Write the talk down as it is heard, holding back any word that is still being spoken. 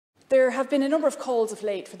There have been a number of calls of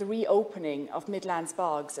late for the reopening of Midlands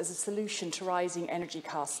bogs as a solution to rising energy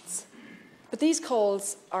costs. But these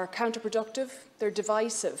calls are counterproductive, they're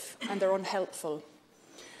divisive and they're unhelpful.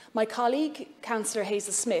 My colleague, Councillor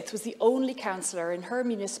Hazel Smith, was the only councillor in her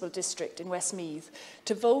municipal district in Westmeath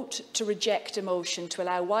to vote to reject a motion to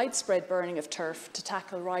allow widespread burning of turf to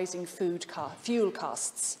tackle rising fuel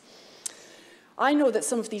costs. I know that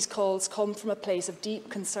some of these calls come from a place of deep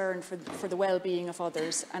concern for the well-being of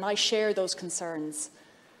others, and I share those concerns.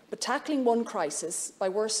 But tackling one crisis by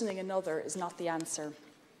worsening another is not the answer.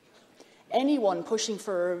 Anyone pushing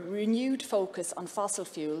for a renewed focus on fossil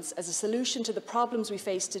fuels as a solution to the problems we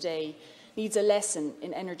face today needs a lesson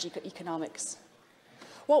in energy economics.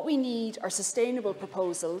 What we need are sustainable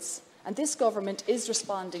proposals, and this government is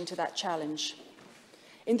responding to that challenge.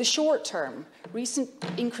 In the short term, recent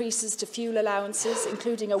increases to fuel allowances,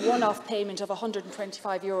 including a one-off payment of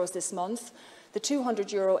 €125 this month, the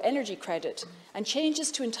 €200 energy credit, and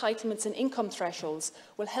changes to entitlements and income thresholds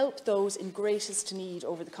will help those in greatest need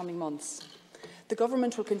over the coming months. The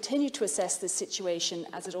government will continue to assess this situation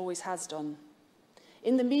as it always has done.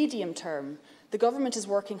 In the medium term, the government is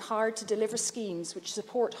working hard to deliver schemes which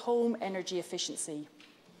support home energy efficiency.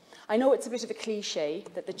 I know it's a bit of a cliché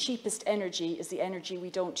that the cheapest energy is the energy we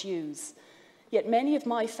don't use, yet many of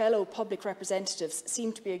my fellow public representatives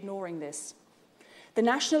seem to be ignoring this. The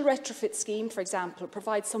National Retrofit Scheme, for example,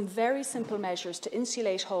 provides some very simple measures to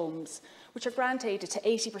insulate homes, which are grant-aided to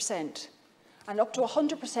 80%, and up to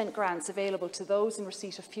 100% grants available to those in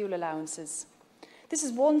receipt of fuel allowances. This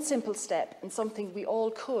is one simple step and something we all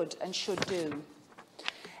could and should do.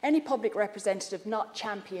 Any public representative not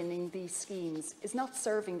championing these schemes is not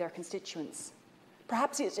serving their constituents.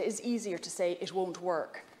 Perhaps it is easier to say it won't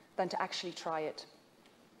work than to actually try it.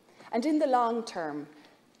 And in the long term,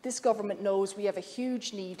 this government knows we have a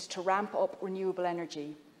huge need to ramp up renewable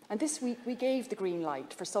energy. And this week we gave the green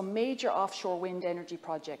light for some major offshore wind energy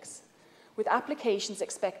projects. With applications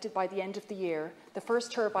expected by the end of the year, the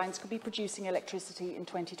first turbines could be producing electricity in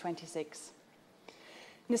 2026.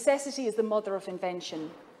 Necessity is the mother of invention.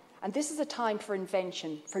 And this is a time for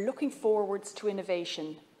invention, for looking forwards to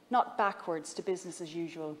innovation, not backwards to business as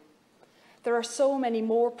usual. There are so many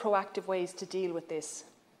more proactive ways to deal with this.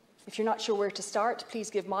 If you're not sure where to start,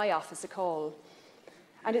 please give my office a call.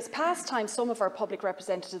 And it's past time some of our public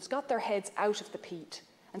representatives got their heads out of the peat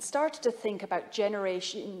and started to think about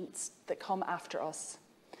generations that come after us.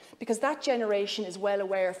 Because that generation is well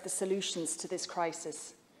aware of the solutions to this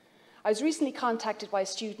crisis. I was recently contacted by a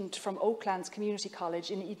student from Oaklands Community College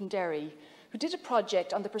in Edenderry who did a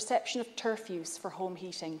project on the perception of turf use for home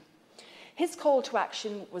heating. His call to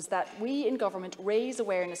action was that we in government raise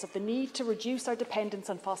awareness of the need to reduce our dependence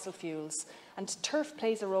on fossil fuels, and turf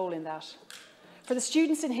plays a role in that. For the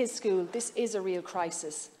students in his school, this is a real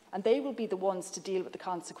crisis, and they will be the ones to deal with the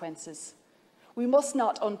consequences. We must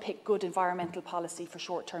not unpick good environmental policy for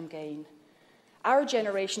short-term gain. Our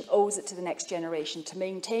generation owes it to the next generation to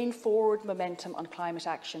maintain forward momentum on climate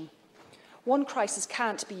action. One crisis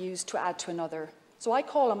can't be used to add to another, so I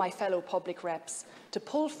call on my fellow public reps to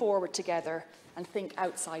pull forward together and think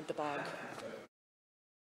outside the bog.